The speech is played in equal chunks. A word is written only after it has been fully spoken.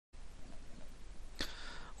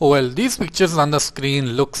Well, these pictures on the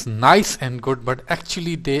screen looks nice and good, but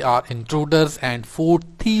actually they are intruders and food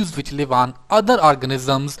thieves which live on other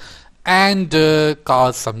organisms and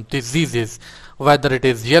cause some diseases. Whether it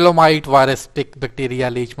is yellow mite, virus, tick, bacteria,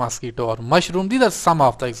 leech, mosquito or mushroom, these are some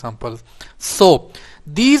of the examples. So,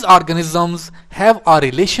 these organisms have a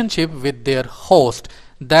relationship with their host.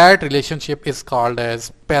 That relationship is called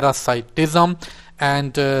as parasitism.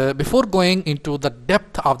 And before going into the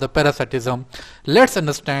depth of the parasitism, let's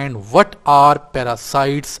understand what are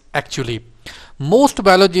parasites actually. Most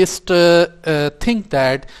biologists think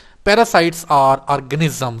that parasites are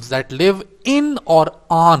organisms that live in or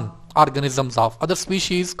on organisms of other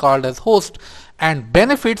species called as host and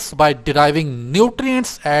benefits by deriving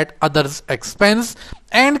nutrients at others' expense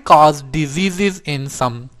and cause diseases in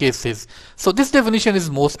some cases. So this definition is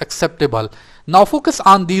most acceptable. Now focus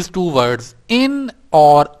on these two words, in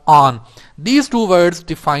or on. These two words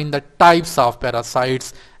define the types of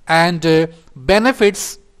parasites, and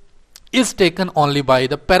benefits is taken only by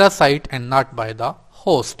the parasite and not by the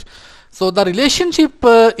host. So the relationship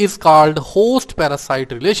is called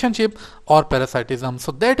host-parasite relationship or parasitism.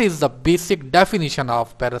 So that is the basic definition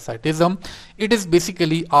of parasitism. It is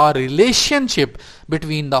basically a relationship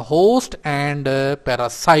between the host and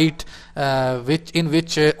parasite, in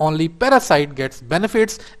which only parasite gets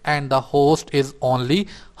benefits and the host is only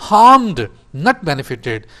harmed, not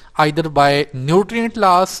benefited, either by nutrient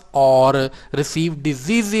loss or receive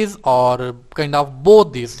diseases or kind of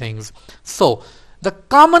both these things. So the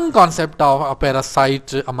common concept of a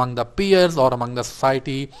parasite among the peers or among the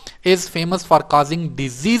society is famous for causing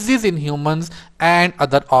diseases in humans and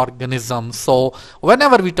other organisms. So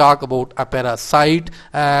whenever we talk about a parasite,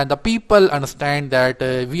 the people understand that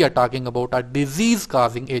we are talking about a disease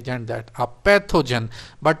causing agent, that a pathogen,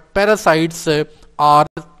 but parasites are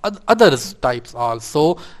others types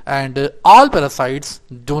also, and all parasites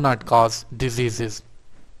do not cause diseases.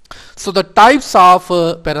 So the types of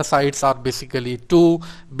parasites are basically two,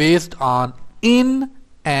 based on in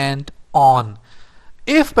and on.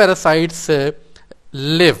 If parasites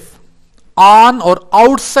live on or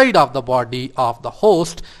outside of the body of the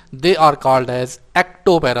host, they are called as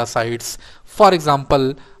ectoparasites. For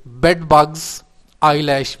example, bed bugs,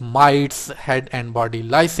 eyelash mites, head and body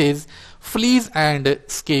lices, fleas and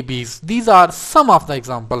scabies. These are some of the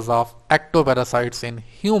examples of ectoparasites in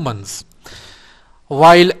humans.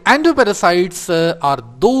 While endoparasites are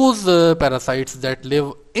those parasites that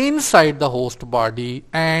live inside the host body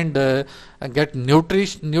and get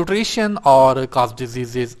nutrition or cause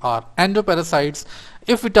diseases, are endoparasites.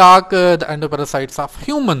 If we talk the endoparasites of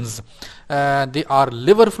humans, they are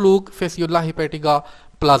liver fluke, Phaseola hepatica,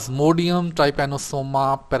 Plasmodium,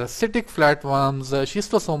 Trypanosoma, parasitic flatworms,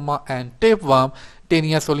 Schistosoma and tapeworm,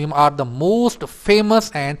 Taenia solium are the most famous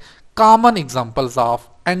and common examples of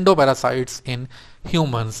endoparasites in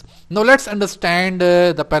humans. Now let's understand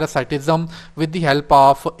the parasitism with the help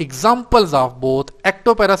of examples of both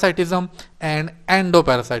ectoparasitism and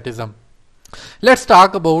endoparasitism. Let's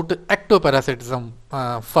talk about ectoparasitism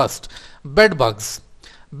first. Bed bugs.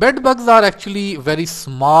 Bed bugs are actually very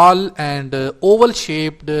small and oval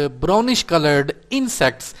shaped brownish colored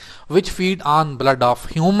insects which feed on blood of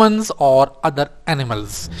humans or other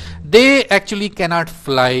animals. They actually cannot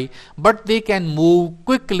fly, but they can move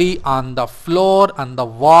quickly on the floor, on the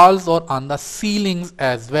walls or on the ceilings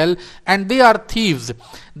as well, and they are thieves.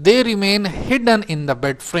 They remain hidden in the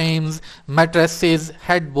bed frames, mattresses,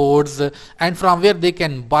 headboards, and from where they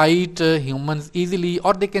can bite humans easily,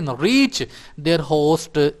 or they can reach their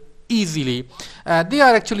host easily. They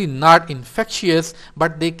are actually not infectious,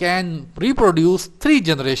 but they can reproduce 3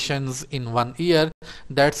 generations in 1 year.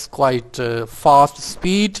 That's quite fast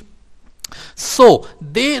speed. So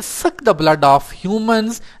they suck the blood of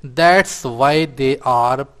humans. That's why they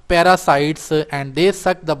are parasites, and they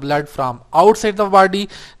suck the blood from outside the body.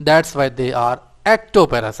 That's why they are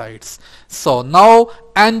ectoparasites. So now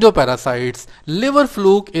endoparasites. Liver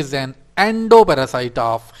fluke is an endoparasite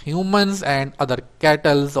of humans and other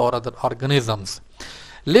cattle or other organisms.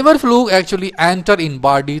 Liver fluke actually enter in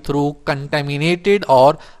body through contaminated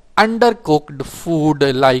or undercooked food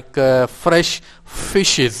like fresh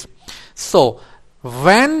fishes. So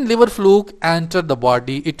when liver fluke enter the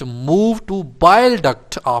body, it move to bile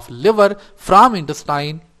duct of liver from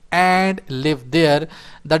intestine and live there.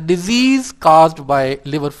 The disease caused by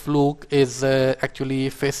liver fluke is actually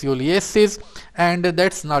fascioliasis, and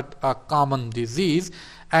that's not a common disease.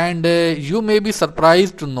 And you may be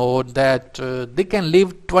surprised to know that they can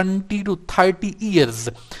live 20 to 30 years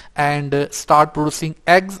and start producing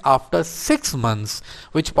eggs after 6 months,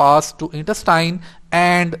 which pass to intestine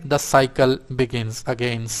and the cycle begins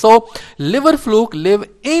again. So liver fluke live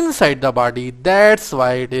inside the body, that's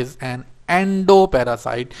why it is an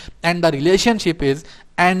endoparasite, and the relationship is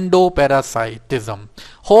endoparasitism.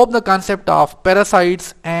 Hope the concept of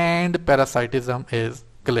parasites and parasitism is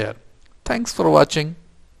clear. Thanks for watching.